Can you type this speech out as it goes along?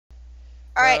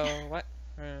Alright. What?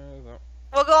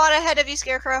 We'll go on ahead of you,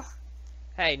 Scarecrow.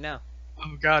 Hey, no.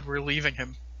 Oh god, we're leaving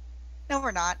him. No,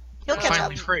 we're not. He'll catch up.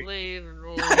 Finally free. Leave.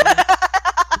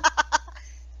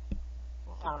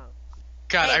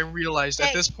 God, Hey, I realized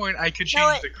at this point I could No,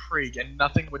 change the Krieg and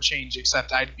nothing would change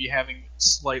except I'd be having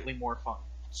slightly more fun.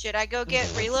 Should I go get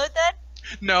reload then?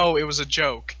 No, it was a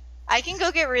joke. I can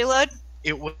go get reload,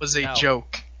 It was a No.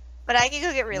 joke. but I can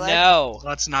go get reload. No.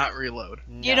 Let's not reload.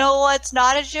 You know what's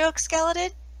not a joke,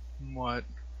 Skeleton? What?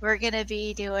 We're gonna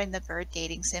be doing the bird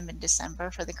dating sim in December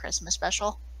for the Christmas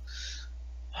special.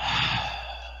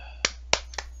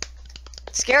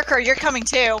 Scarecrow, you're coming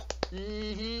too.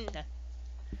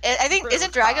 I think,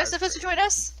 isn't Drago supposed to join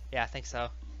us? Yeah, I think so.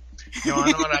 You know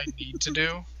what I need to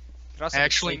do? Could also I be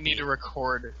actually sleepy. need to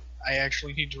record. I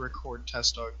actually need to record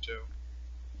Test Dog 2.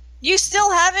 You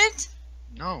still haven't?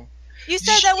 No. You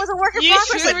said that was a work in You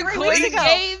progress should like 3 record weeks a ago.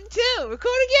 game too. Record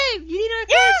a game. You need to record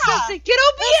Yeah! something. Get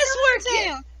OBS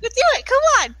working. Let's do it. Come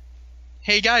on.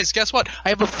 Hey guys, guess what? I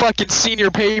have a fucking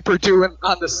senior paper due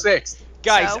on the 6th.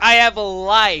 Guys, So? I have a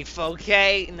life,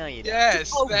 okay? No, you don't.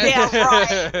 Yes, Oh, that's, yeah,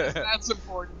 right. that's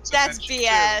important. To That's mention,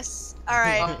 BS. All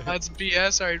right. too. That's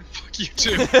BS. Alright, fuck you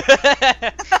too.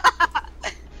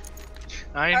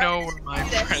 I know where my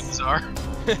friends are.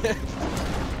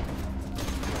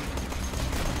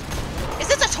 Is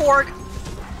this a Torg?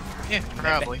 Yeah,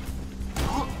 probably.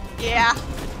 Yeah.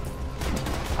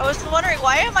 I was wondering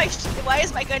why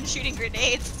is my gun shooting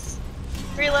grenades?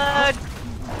 Reload.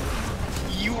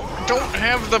 You don't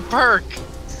have the perk.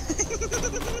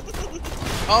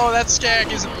 Oh, that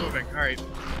skag isn't moving. Alright,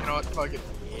 you know what? Fuck it.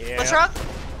 Yeah. What's wrong?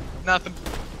 Nothing.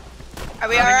 Are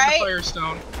we Running alright? into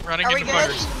Firestone. Running Are we into good?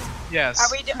 Firestone. Yes. Are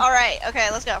we alright? Okay,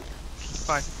 let's go.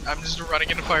 Fine. I'm just running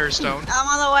into Firestone. I'm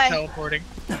on the way. Teleporting.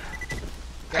 Great,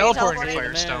 Teleporting to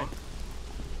teleporting. Firestone.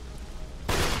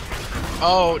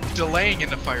 Oh, delaying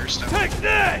into Firestone. Take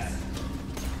this!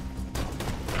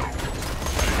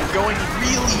 Going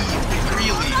really.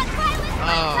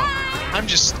 Oh, I'm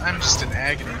just in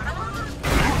agony.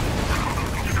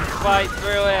 Fight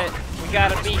through it. We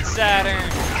gotta beat Saturn.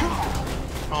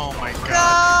 Oh my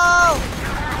god.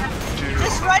 Go! Dude.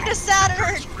 Just run to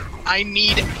Saturn! I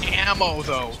need ammo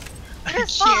though. I You're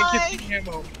can't get the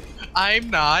ammo. I'm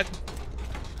not.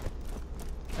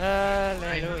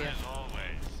 Hallelujah.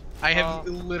 I have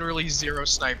literally 0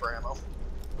 sniper ammo.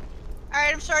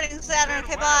 Alright, I'm starting Saturn.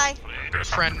 Okay, bye.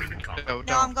 Friendo, No, I'm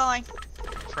don't. going.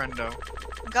 Friendo.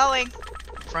 I'm going.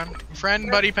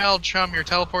 Friend, buddy, pal, chum, you're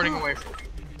teleporting away from me.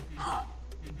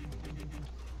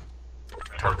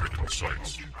 Target in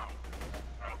sight.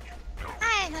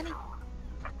 Hi, honey.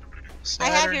 I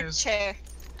have your chair.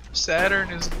 Saturn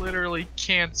is literally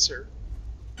cancer.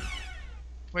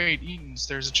 Wait, Eaton's,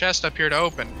 there's a chest up here to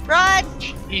open. Run!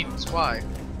 Eaton's, why?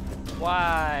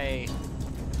 Why?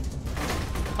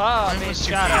 Oh, Why I'm being must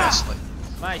you shot be at. asleep?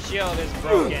 My shield is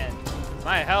broken.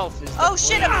 My health is Oh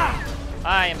shit! depleted.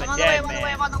 I am I'm a on the way, dead I'm on the way,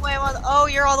 man. I'm on the way, I'm on the Oh,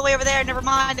 you're all the way over there, never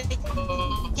mind.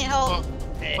 Oh, Can't help.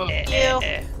 Okay, pulling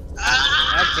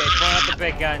out the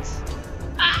big guns.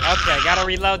 Okay, gotta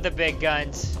reload the big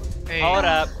guns. Hey, Hold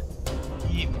up.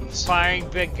 Eaton's. Firing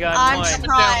big gun I'm 1.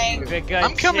 trying. Big gun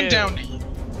I'm coming 2. down to you.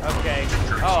 Okay.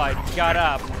 Oh, I got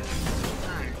up.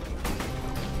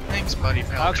 Thanks, buddy,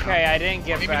 pal. Okay, I didn't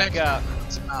get Maybe back next up. time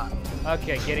it's not.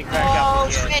 Okay, getting back Oh up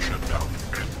again. shit!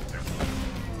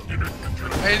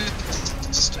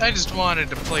 I just wanted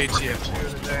to play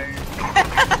TF2 today.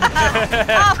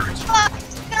 Oh, fuck!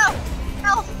 No!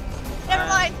 No! Never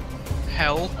mind!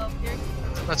 Hell? Oh, you're...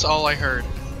 That's all I heard.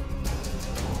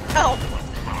 No!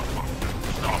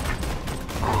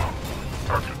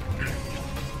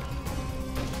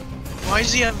 Why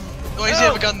does he have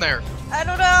a gun there? I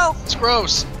don't know! It's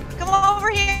gross. Come over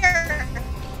here!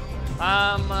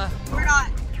 We're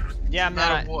not. Yeah, I'm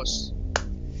Not not. a wuss.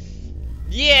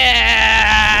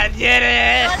 Yeah, did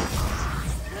it!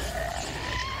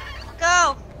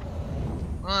 Go!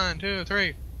 1, 2,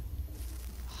 3.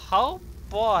 Oh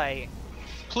boy.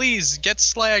 Please get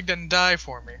slagged and die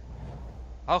for me.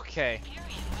 Okay.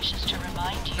 Wishes to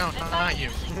remind you No, that not you.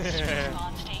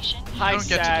 spawn station, Hi, don't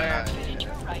get to Saturn.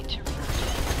 your right to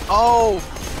Oh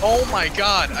my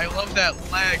god, I love that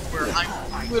lag where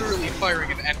I'm literally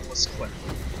firing an endless clip.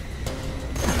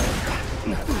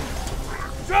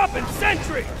 Dropping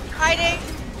sentry! Hiding!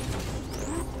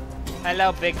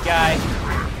 Hello, big guy.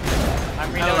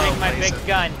 I'm reloading my big Laser.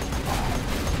 gun.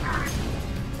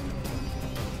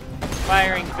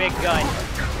 Firing big gun.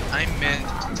 I meant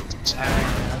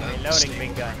Reloading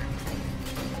big gun.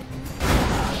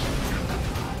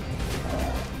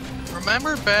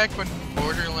 Remember back when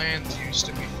Borderlands used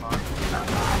to be fun?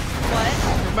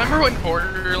 What? Remember when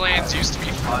Borderlands used to be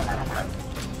fun?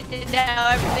 Now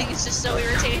everything is just so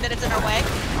irritating that it's in our way.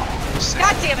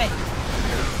 God damn it!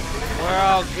 We're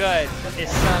all good.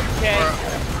 It's okay.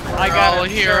 I We're got all a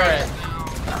here. turret.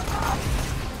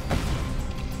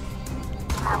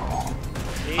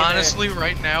 Either- Honestly,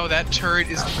 right now, that turret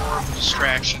is more of a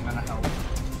distraction than a help.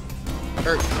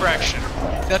 Or, correction.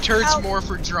 That turret's Help. more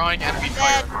for drawing enemy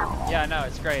Dead. fire. Yeah, no,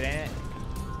 it's great, ain't it?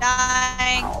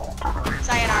 Dying.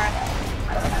 Sayonara.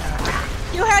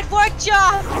 You had one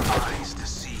job!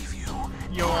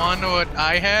 You wanna know what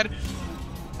I had?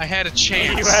 I had a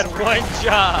chance. You had one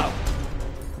job.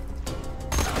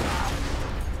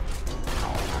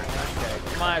 Okay,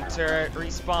 come on, turret,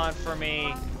 respawn for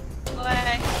me.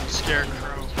 Away.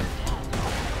 Scarecrow.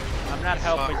 I'm not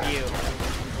helping Fuck. you.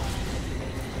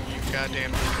 You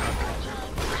goddamn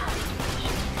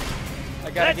I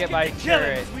gotta Let's get my to killing,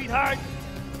 turret. sweetheart.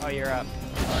 Oh, you're up.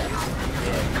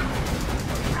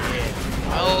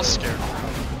 well, Scarecrow.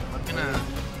 I'm gonna...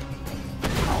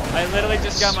 I literally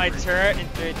just got my turret and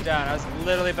threw it down. I was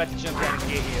literally about to jump down and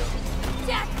get you. I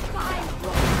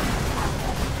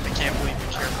can't believe you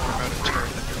care more about a turret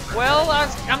than your Well,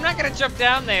 I'm not gonna jump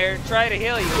down there and try to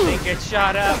heal you and then get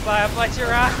shot up by a bunch of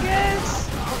rockets.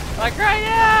 Like right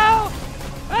now!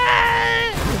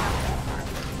 Ah!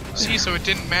 See, so it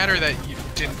didn't matter that you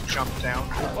didn't jump down.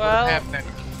 What Well- happened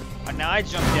anyway? Oh, now I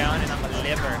jump down and I'm a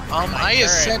liver. My I turret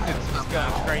ascended is somehow.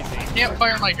 going crazy. Can't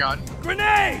fire my gun.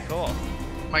 Grenade! Cool.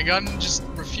 My gun just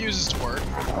refuses to work.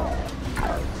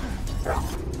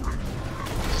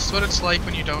 This is what it's like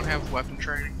when you don't have weapon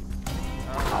training.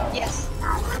 Yes.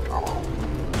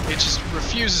 It just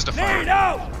refuses to Grenade fire.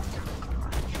 out!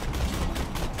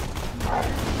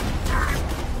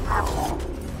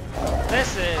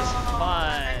 This is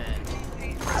fun.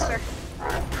 Please,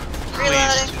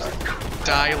 Reloading. just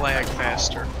die lag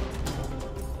faster.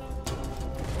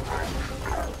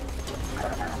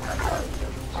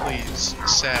 Please,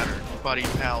 Saturn, buddy,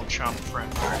 pal, chum,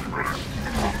 friend.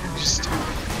 Just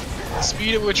the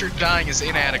speed at which you're dying is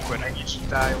inadequate. I need you to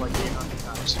die like 800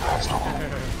 times faster.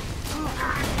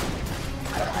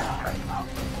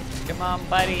 Come on,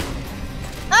 buddy.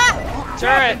 Ah!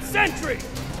 Turret! Dropping sentry!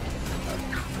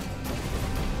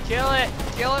 Kill it!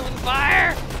 Kill it with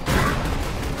fire!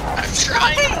 I'm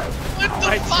trying. What the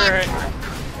My fuck? turret.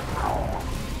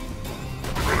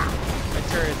 My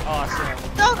turret is awesome.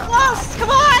 So close! Come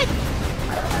on!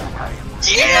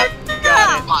 Yep,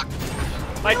 got it. Fuck.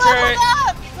 My Level turret!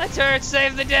 up! My turret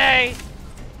saved the day!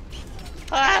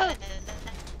 Ah.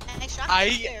 Nice shot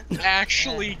I there.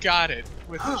 actually got it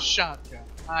with a shotgun.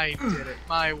 I did it.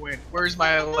 My win. Where's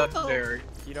my legendary?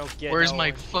 You don't get Where's no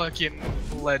my one. fucking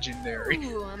legendary?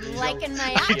 Ooh, I'm You liking my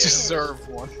I action. deserve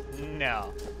one.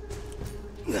 No.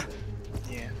 Yeah.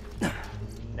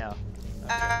 No.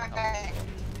 Alright.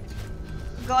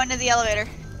 I'm going to the elevator.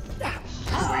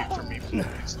 Wait for me,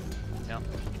 please. No.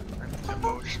 I'm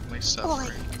emotionally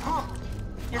suffering.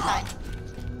 You're fine.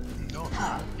 No,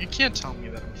 you can't tell me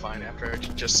that I'm fine after I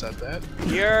just said that.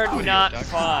 You're Oh, not duck.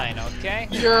 fine, okay?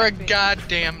 You're a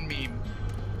goddamn meme.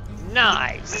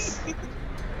 Nice!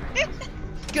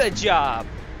 Good job!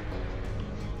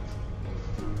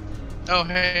 Oh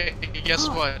hey, guess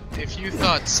what? If you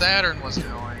thought Saturn was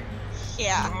annoying,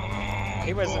 Yeah.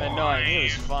 He wasn't annoying, he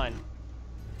was fun.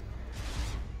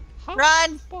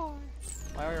 Run!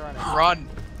 Why are we running? run.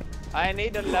 I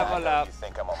need to level up. You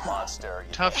think I'm a monster?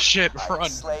 You Tough think shit, I run.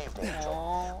 enslaved Angel,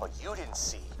 Aw. but you didn't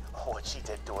see what she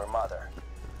did to her mother.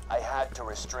 I had to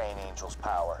restrain Angel's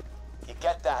power. You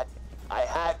get that? I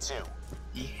had to.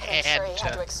 You I'm sure he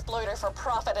had to to. exploit her for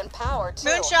profit and power, too.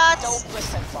 Moonshots! Don't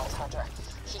listen, Vault Hunter.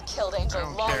 He killed Angel I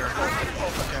don't long care. before he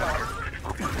pulled the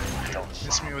plug. Don't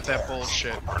Miss me with that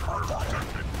bullshit.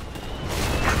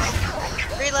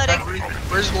 Reloading.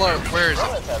 Where's Lo? Where is it?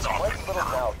 Lilith has quite little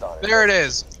mouth on her. There it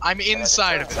is. I'm And as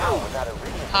inside of turns it. out, with that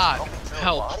iridium Hot. pumping through her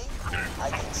Help. body, I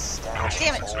can stab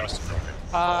Damn it. holes through her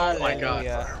Oh my God.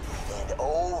 Hallelujah. and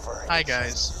over. and Hi, it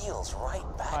just guys. heals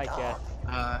right back Hi, up. Cat.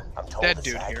 I'm told Dead it's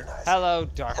dude here. agonizing. Hello,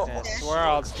 darkness. We're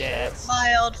all dead.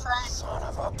 My old friend. Son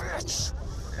of a bitch.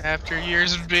 After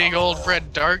years of being old,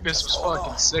 Fred Darkness was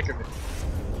fucking sick of it.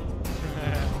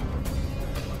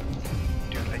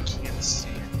 Dude, I can't see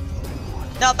it.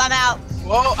 Nope, I'm out.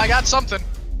 Whoa, I got something.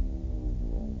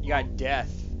 You got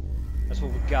death. That's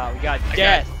what we got. We got I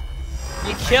death.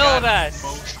 You killed got us.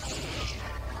 emotion.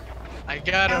 I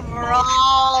got a. And we're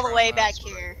all the way back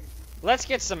here. Let's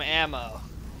get some ammo.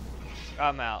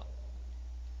 I'm out.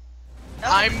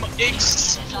 I'm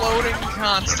exploding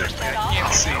constantly. I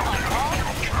can't see.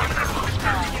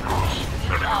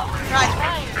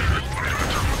 Run.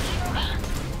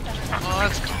 Oh,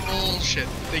 that's bullshit.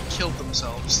 They killed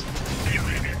themselves.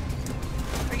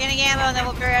 We're getting ammo and then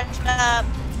we'll get up.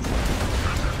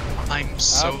 I'm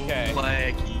so Okay.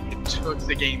 laggy. It took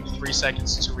the game 3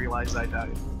 seconds to realize I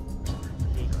died.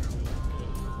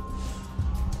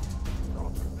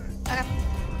 Okay.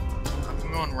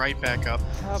 I'm going right back up.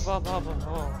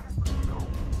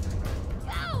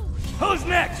 Who's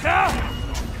next, huh?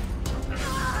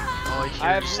 All I hear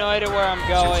I have is- no idea where I'm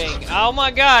going. Oh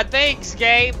my god, thanks,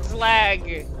 Gabe.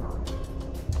 Lag.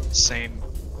 Same.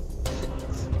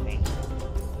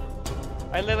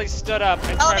 I literally stood up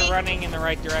and Help tried me. running in the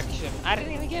right direction. I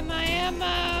didn't even get my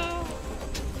ammo.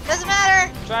 Doesn't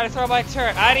matter. Try to throw my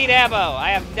turret. I need ammo. I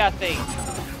have nothing.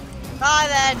 Bye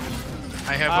then.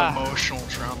 I have Ah. emotional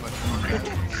trauma.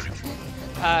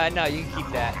 No, you can keep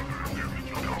that.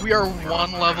 We are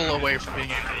 1 level away from being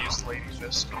able to use Lady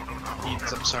Fist.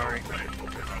 Eats, I'm sorry.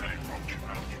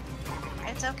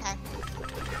 It's okay.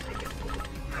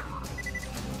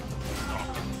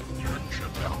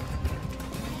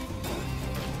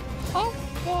 Oh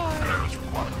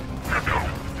boy.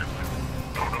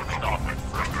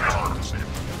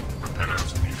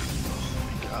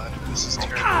 God, this is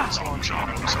terrible. It's launching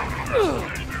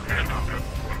episode.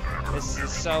 This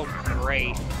is so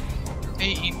great.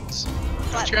 Hey, Eaton's.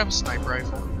 What? Don't you have a sniper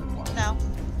rifle? No.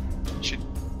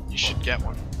 You should get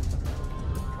one.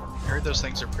 I heard those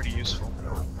things are pretty useful.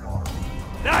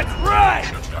 That's right!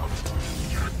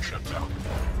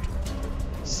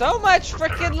 So much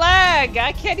freaking lag.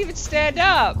 I can't even stand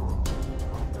up.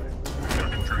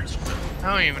 I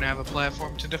don't even have a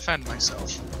platform to defend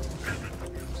myself.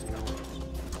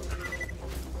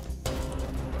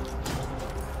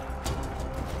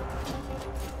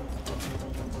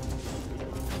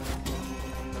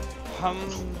 Hum.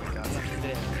 Oh my God.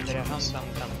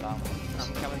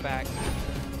 I'm coming back.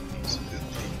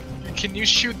 Can you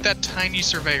shoot that tiny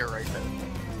surveyor right there?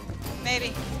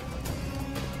 Maybe.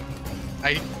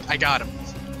 I got him.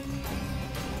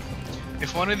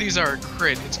 If one of these are a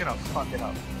crit, it's gonna fuck it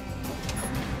up.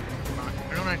 Come on,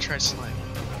 why don't I try slime?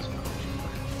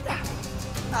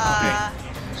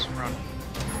 Just run.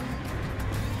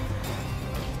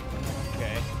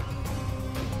 Okay.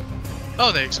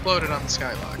 Oh, they exploded on the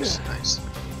skybox. Nice.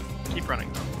 Keep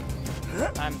running.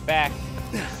 I'm back.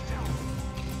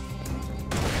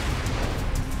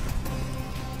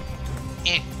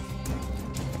 Eh.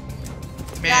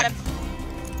 Got Man,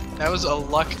 him. that was a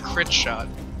luck crit shot.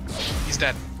 He's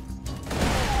dead.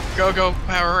 Go, go,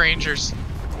 Power Rangers.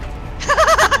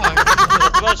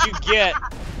 That's what you get.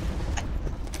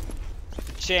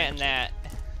 Chanting that.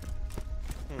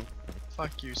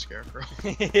 Fuck you, Scarecrow.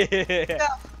 Go.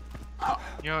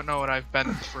 You don't know what I've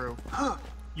been through.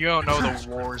 You don't know the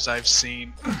wars I've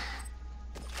seen.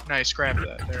 Nice, grab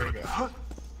that. There we go.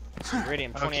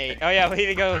 Iridium 28. Okay. Oh yeah, we need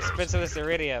to go spend some of this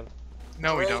iridium.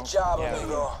 No, we Great don't. job, Yeah.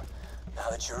 amigo. Now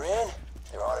that you're in,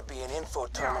 there ought to be an info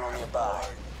terminal nearby.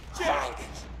 Find it.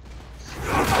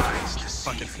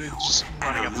 Fuck it, just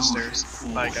running up the stairs.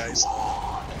 Bye, guys.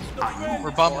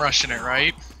 We're bum rushing it,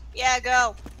 right? Yeah,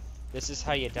 go. This is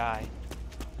how you die.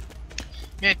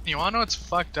 Man, you wanna know what's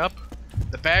fucked up?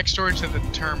 The backstory to the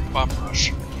term bum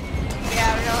rush.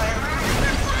 Yeah,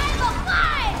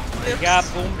 really. You got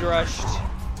boom rushed.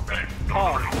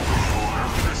 Oh,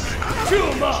 Chew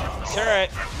 'em up! turret.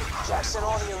 Jackson,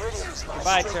 all the iridium is going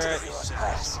Goodbye, straight to turret. the Hero's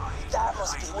Pass. That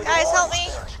must be where Guys, the help wall me.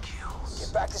 is buried.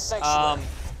 Get back to Sanctuary.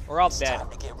 We're all It's dead. time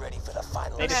to get ready for the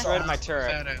final They assault. destroyed my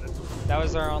turret. Bad at it. That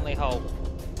was our only hope.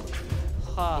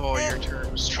 Huh. Oh, your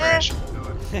turret was trash.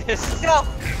 Go.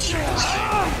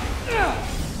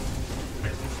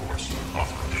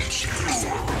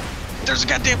 There's a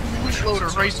goddamn loot loader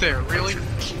right there, really?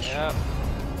 Yep.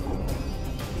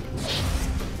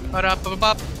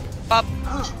 Ba-da-ba-bop, bop.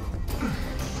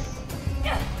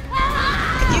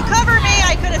 If you cover me,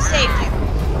 I could have saved you.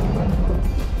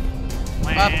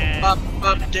 Bop, bop,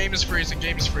 bop. Game is freezing,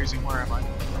 game is freezing. Where am I?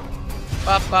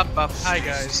 Bop, bop, bop. Hi,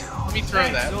 guys. Let me throw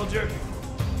Thanks, that. soldier.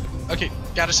 Okay,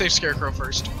 gotta save Scarecrow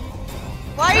first.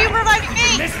 Why are you reviving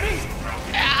me? Miss me?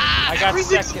 I got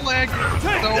Everything's second. lagging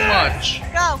Take so that! much.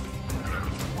 Go.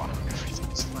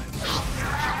 Everything's lagging.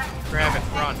 Grab it,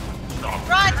 run.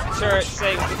 Run. Turret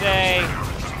saves the day.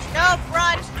 No,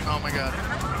 run. Oh my god.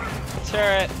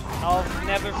 Turret, I'll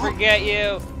never forget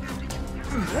you.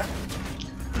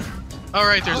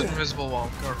 Alright, there's an invisible wall.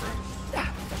 Go for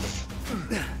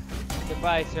it.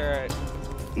 Goodbye, turret.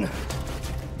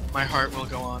 My heart will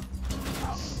go on.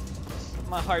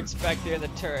 My heart's back there in the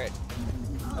turret.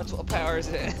 That's what powers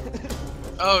it.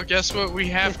 Oh, guess what we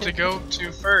have to go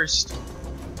to first?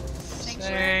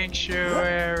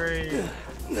 Sanctuary.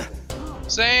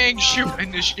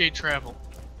 Initiate travel.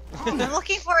 I'm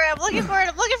looking for it. I'm looking for it.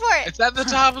 I'm looking for it. It's at the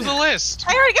top of the list.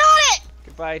 I already got it.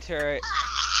 Goodbye, turret.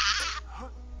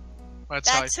 That's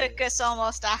how I That feel. took us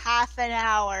almost a half an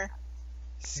hour.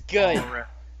 It's good. Alright.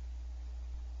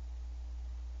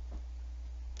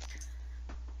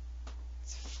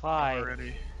 It's 5.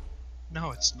 Already.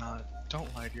 No, it's not.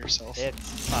 Don't lie to yourself.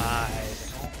 It's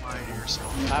 5. Don't lie to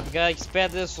yourself. I'm gonna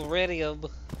spend this iridium.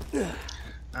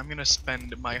 I'm gonna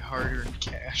spend my hard-earned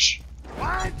cash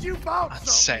Why'd you vote on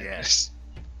so sadness.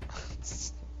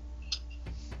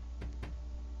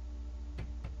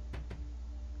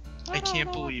 I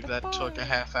can't believe that took a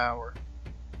half hour.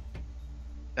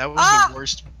 That was the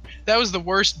worst. That was the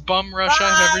worst bum rush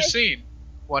I've ever seen.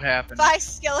 What happened? Bye,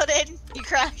 skeleton. You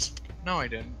crashed. No, I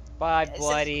didn't. Bye, It says you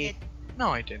bloody. did. No,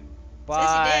 I didn't.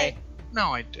 Bye. No,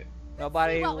 I didn't.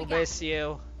 Nobody will miss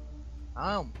you.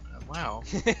 Oh, wow.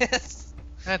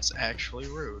 That's actually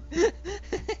rude.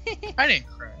 I didn't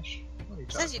crash. What are you It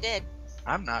talking says you did.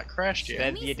 I'm not crashed yet.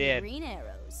 Then you did. Green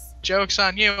arrows. Joke's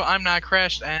on you. I'm not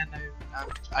crashed, and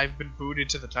I've been booted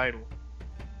to the title.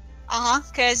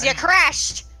 Cause you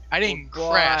crashed. I didn't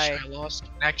Goodbye. crash. I lost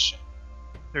connection.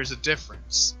 There's a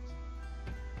difference.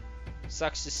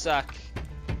 Sucks to suck.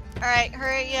 All right,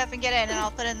 hurry up and get in, and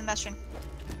I'll put it in the mess room.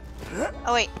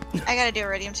 Oh wait, I gotta do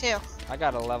iridium too. I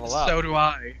gotta level up. So do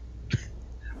I.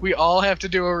 We all have to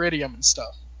do iridium and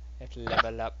stuff. Have to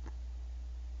level up.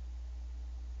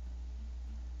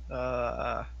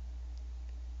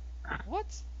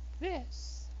 What's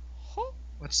this? Ho,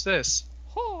 What's this?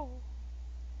 ho. All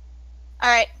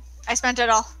right, I spent it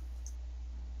all.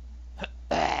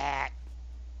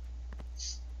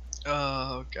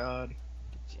 Oh god.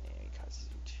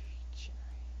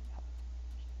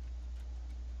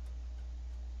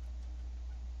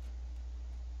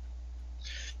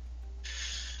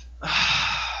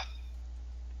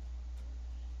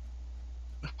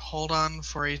 Hold on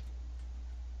for a.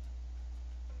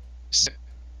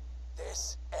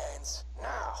 This ends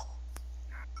now.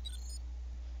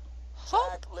 Ho,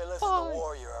 Jack, Lilith, bye. and the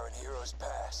Warrior are in Heroes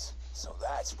Pass, so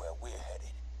that's where we're headed.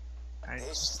 I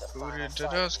This is the final booted to fight,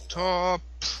 amigo. desktop.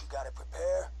 You gotta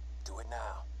prepare. Do it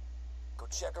now. Go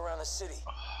check around the city.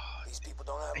 These people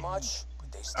don't have much,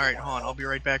 but they still. Alright, wanna hold on. I'll help. be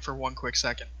right back for one quick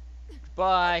second.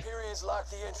 Bye. Hyperion's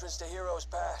locked the entrance to Heroes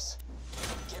Pass.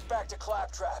 Get back to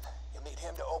Claptrap. You'll need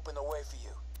him to open the way for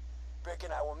you. Brick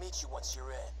and I will meet you once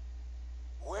you're in.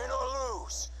 Win or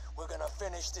lose, we're gonna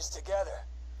finish this together.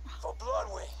 For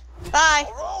Bloodwing, Bye.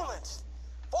 for Roland,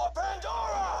 for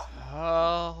Pandora!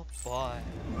 Oh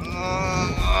boy.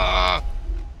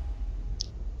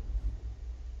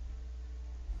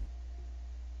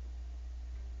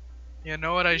 You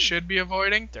know what I should be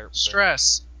avoiding? Derp.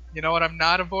 Stress. You know what I'm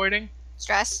not avoiding?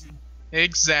 Stress.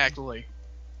 Exactly.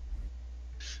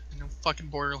 I know fucking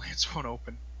Borderlands won't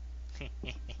open.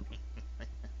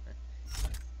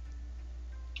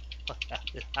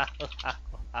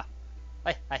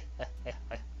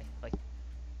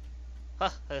 Oh,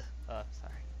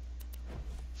 sorry.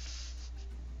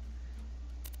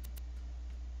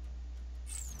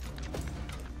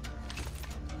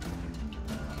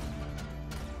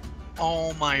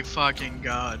 Oh my fucking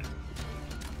god.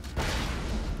 You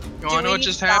Do wanna know we what need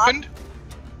just to stop? happened?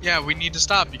 Yeah, we need to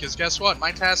stop because guess what?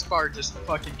 My taskbar just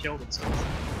fucking killed itself.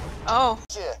 Oh.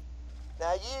 Yeah.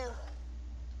 Now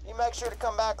you make sure to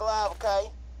come back alive,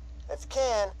 okay? If you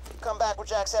can, come back with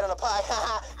Jack's head on a pie.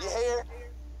 You hear?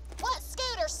 What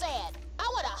Scooter said. I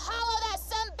want to hollow that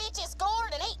son bitch's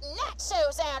gourd and eat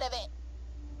nachos out of it.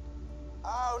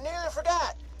 Oh, nearly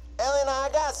forgot. Ellie and I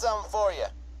got something for you.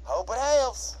 Hope it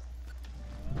helps.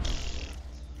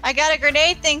 I got a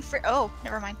grenade thing for. Oh,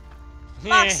 never mind.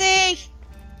 Foxy!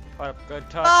 What up, good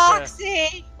talk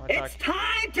Foxy! It's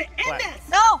time to end What? this!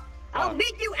 No! I'll What?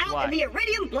 meet you out What? in the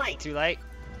Iridium Blight! Too late?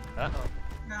 Uh-oh.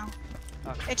 No.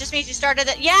 Okay. It just means you started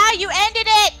it. Yeah, you ended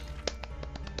it!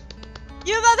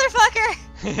 You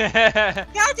motherfucker!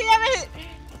 God damn it!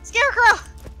 Scarecrow!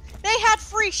 They had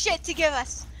free shit to give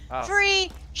us. Oh.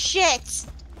 Free shit!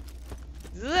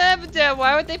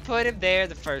 Why would they put him there in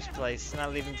the first place?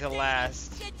 Not leave him till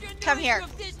last. Come here.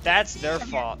 That's their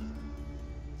fault.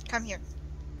 Come here.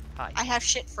 Hi. I have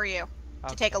shit for you to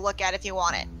Okay. take a look at if you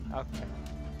want it. Okay.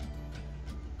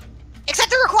 Accept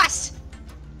the request!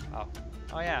 Oh.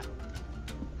 Oh yeah.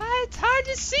 It's hard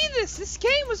to see this. This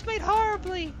game was made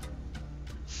horribly.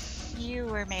 You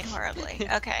were made horribly.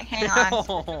 Okay, hang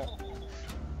on.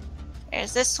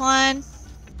 There's this one.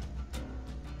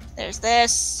 There's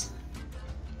this.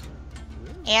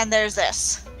 And there's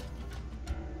this.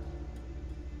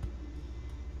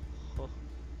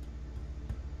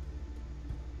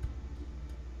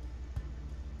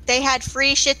 They had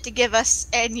free shit to give us,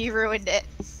 and you ruined it.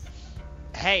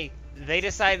 Hey, they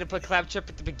decided to put Claptrap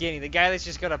at the beginning. The guy that's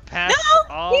just gonna pass No!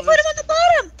 all He put him on the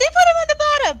bottom! They put him on the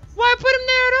bottom! Why put him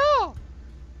there at all?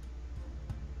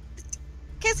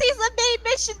 Because he's the main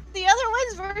mission. The other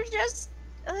ones were just...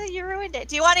 you ruined it.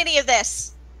 Do you want any of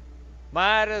this?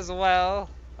 Might as well.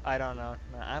 I don't know.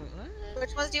 No,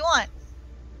 Which ones do you want?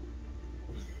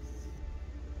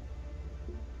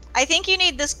 I think you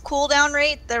need this cooldown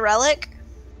rate, the relic.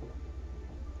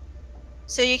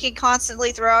 So you can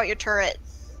constantly throw out your turret.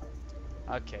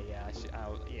 Okay, yeah,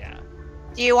 yeah.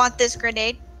 Do you want this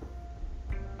grenade?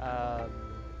 No.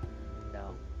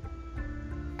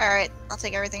 Alright, I'll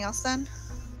take everything else then.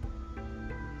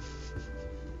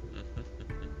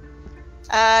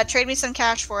 Trade me some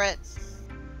cash for it.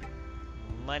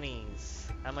 Monies.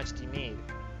 How much do you need?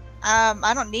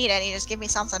 I don't need any, just give me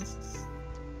something.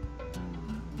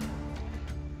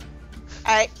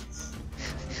 Alright.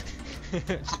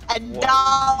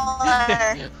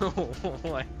 $1.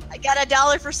 What? I got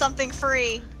 $1 for something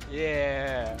free.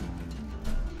 Yeah.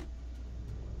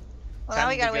 Well, now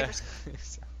we gotta wait for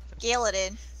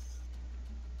Galadin.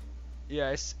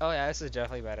 Yes. Oh yeah, this is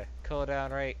definitely better.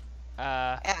 Cooldown rate.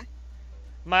 Yeah.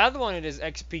 My other one is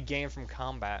XP gained from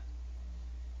combat.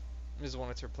 This is the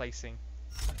one it's replacing.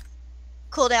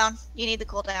 Cooldown. You need the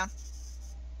cooldown.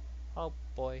 Oh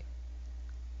boy.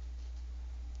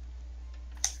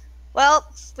 Well,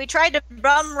 we tried to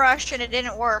bum rush and it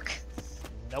didn't work.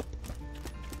 Nope.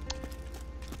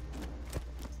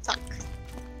 Suck.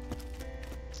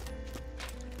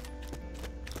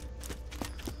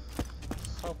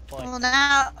 Oh boy. Well,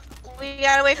 now we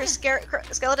gotta wait for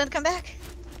Skeleton to come back.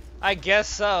 I guess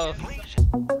so.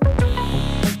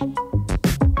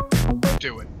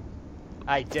 Do it.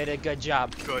 I did a good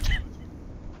job. Good.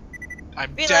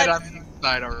 I'm Reload. dead on the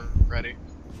inside already.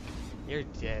 You're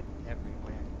dead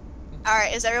everywhere.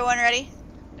 Alright, is everyone ready?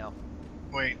 No.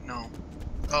 Wait, no.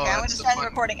 Oh, Okay, I'm gonna that's the start the button.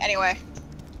 recording anyway.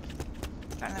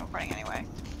 Starting the recording anyway.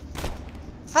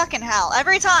 Fucking hell.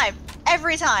 Every time!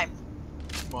 Every time!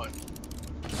 What?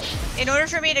 In order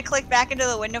for me to click back into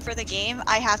the window for the game,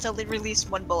 I have to release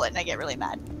one bullet and I get really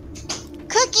mad.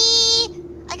 Cookie!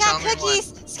 I got Tell me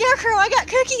cookies! Scarecrow, I got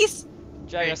cookies!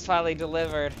 Jaggers finally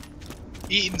delivered.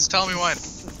 Eaton's, tell me when.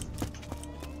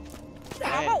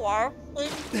 How about water?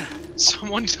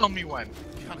 Someone tell me when.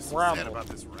 Kinda so Rumble. sad about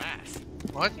this rash.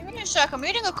 What? Give me a sec, I'm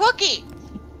eating a cookie!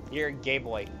 You're a gay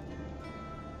boy.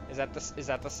 Is that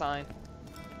the sign?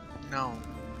 No.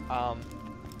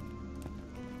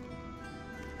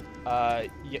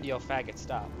 Yo faggot,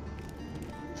 stop.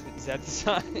 Is that the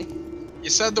sign? You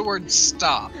said the word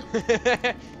stop.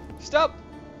 Stop!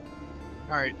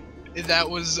 Alright. That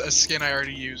was a skin I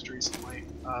already used recently.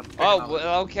 Oh,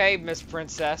 well, okay, Miss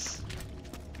Princess.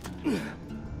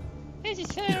 This is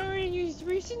something I already used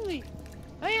recently.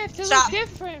 I have to Stop. look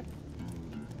different.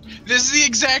 This is the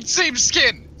exact same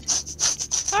skin!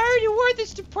 I already wore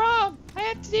this to prom. I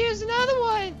have to use another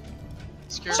one.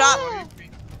 Scarecrow.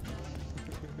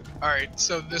 Alright,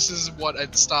 so this is what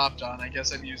I'd stopped on. I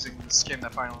guess I'm using the skin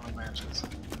that finally matches.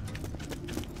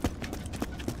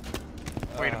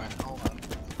 Wait a minute, hold on.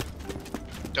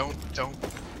 Don't.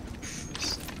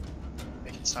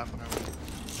 Make it stop when I want.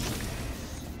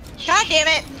 God damn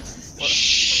it!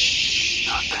 Shh.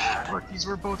 Look, these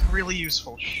were both really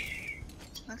useful. Shh.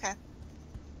 Okay.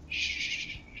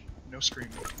 Shh. No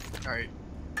screaming. Alright.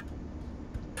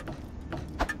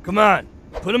 Come on,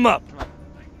 put him up.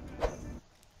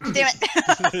 Damn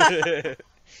it.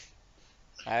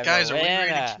 Guys, are we ready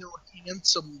to kill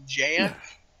Handsome Jack?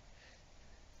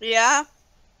 Yeah?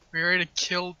 We ready to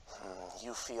kill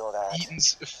You feel that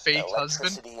Eaton's fake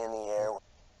husband? electricity in the air?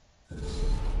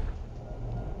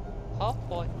 Oh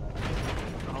boy.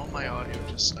 Oh, my audio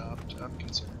just stopped. I'm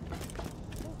concerned.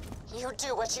 You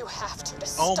do what you have to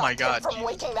Oh stop my God. him from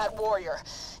waking that warrior,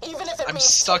 even if it I'm means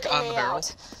stuck taking on the me barrel.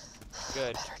 out.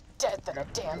 Good. Better dead than a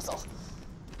damsel.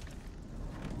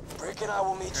 Brick and I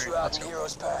will meet you Alright, out let's in go.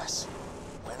 Heroes Pass.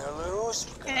 Win or lose,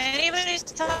 we're Can gonna anybody finish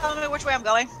this tell together. me which way I'm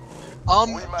going? We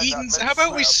might not Eaton's, make how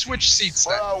about we snap, switch seats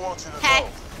But then? I want you to Hey. know.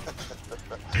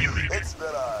 It's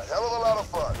been a hell of a lot of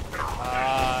fun.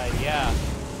 Yeah.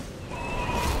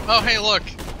 Oh, hey, look.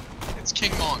 It's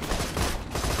King Mong.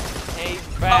 He's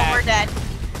Oh, back. we're dead.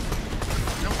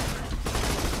 No,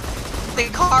 The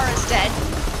car is dead.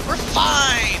 we're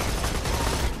fine!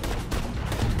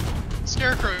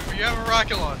 Scarecrow, you have a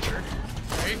rocket launcher,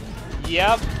 right?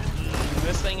 Yep.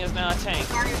 This thing is now a tank.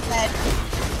 The car is dead.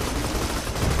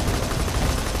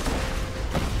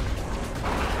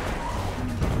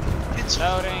 It's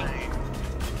Loading. fine.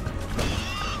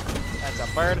 That's a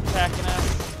bird attacking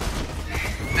us.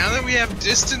 Now that we have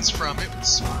distance from it,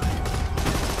 it's fine.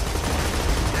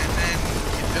 And then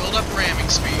build up ramming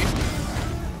speed.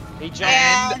 He jumped.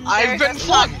 And I've been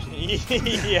flung.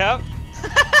 Yep.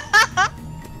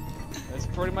 That's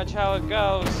pretty much how it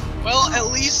goes. Well, at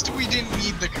least we didn't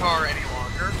need the car any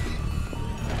longer.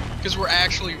 Because we're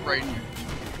actually right here.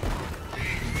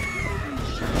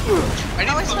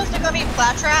 Are we supposed to go meet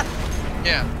Claptrap?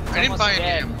 Yeah, I didn't buy any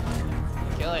ammo.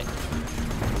 Kill it.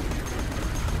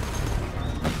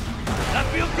 That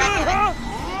feel good, huh?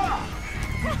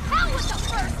 The hell was the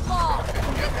first ball?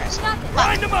 Nothing.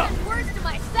 Wind him up! Words to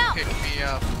myself. Pick me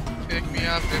up. Pick me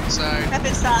up inside. Up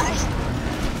inside.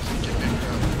 Get picked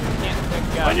up. Can't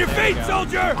pick up. On your There you feet, go.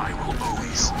 soldier!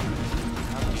 Please.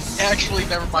 Actually,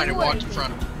 never mind. I walked in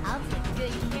front of him. I'll take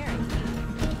good care of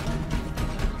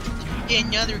you. Get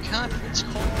another conference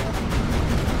call.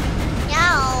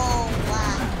 No.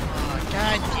 Oh,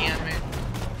 God damn it.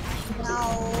 No.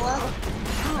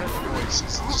 That voice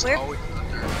is just We're- always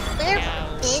under.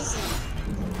 We're busy.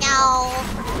 No.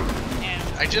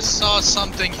 I just saw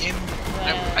something in.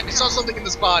 I saw something in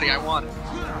this body I wanted.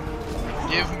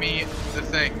 Give me the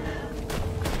thing.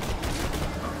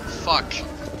 Fuck.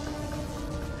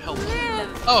 Help.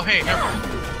 Oh, hey, never mind.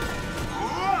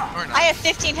 Or not. I have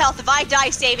 15 health. If I die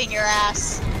saving your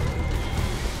ass.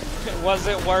 Was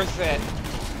it worth it?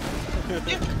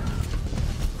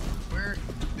 Where?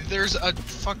 There's a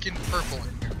fucking purple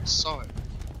in here. I saw it.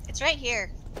 It's right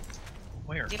here.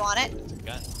 Where? Do you want it? It's a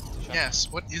gun. It's a shotgun. Yes.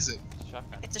 What is it? It's a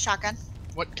shotgun. It's a shotgun.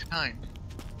 What kind?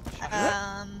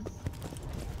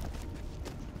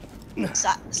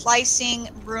 Slicing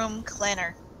room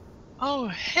cleaner. Oh,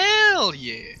 hell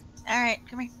yeah. Alright,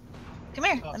 come here. Come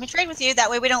here. Let me trade with you. That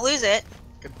way we don't lose it.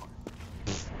 Good point.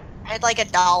 I'd like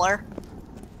 $1.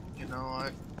 You know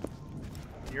what?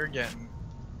 You're getting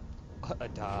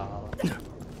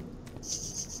 $1.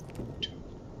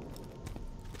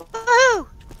 Woohoo!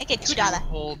 I get $2 $2.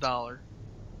 whole dollar.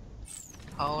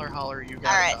 Holler, holler, you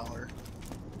got Alright.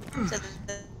 $1. So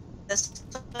this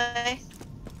way.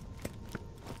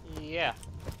 Yeah.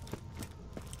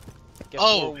 Guess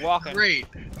Oh, we're walking. great.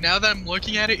 Now that I'm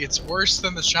looking at it, it's worse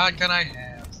than the shotgun I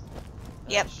have.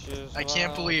 Yep. That's just I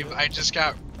can't what believe do. I just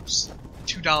got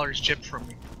 $2 chipped from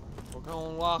me. We're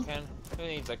going walking. Who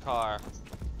needs a car?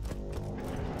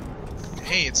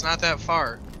 Hey, it's not that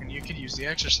far, and you could use the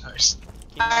exercise.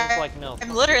 Keelan's like, no.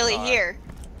 I'm literally car. here.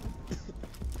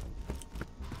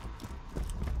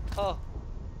 Oh.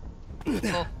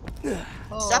 Oh.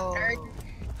 Sup, nerd?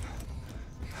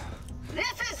 This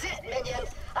is it, minions.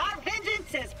 Our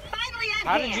vengeance is finally at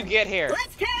How hand. did you get here?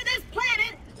 Let's tear this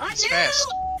planet a It's new fast.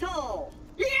 soul.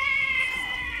 Yeah!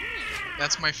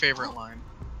 That's my favorite line.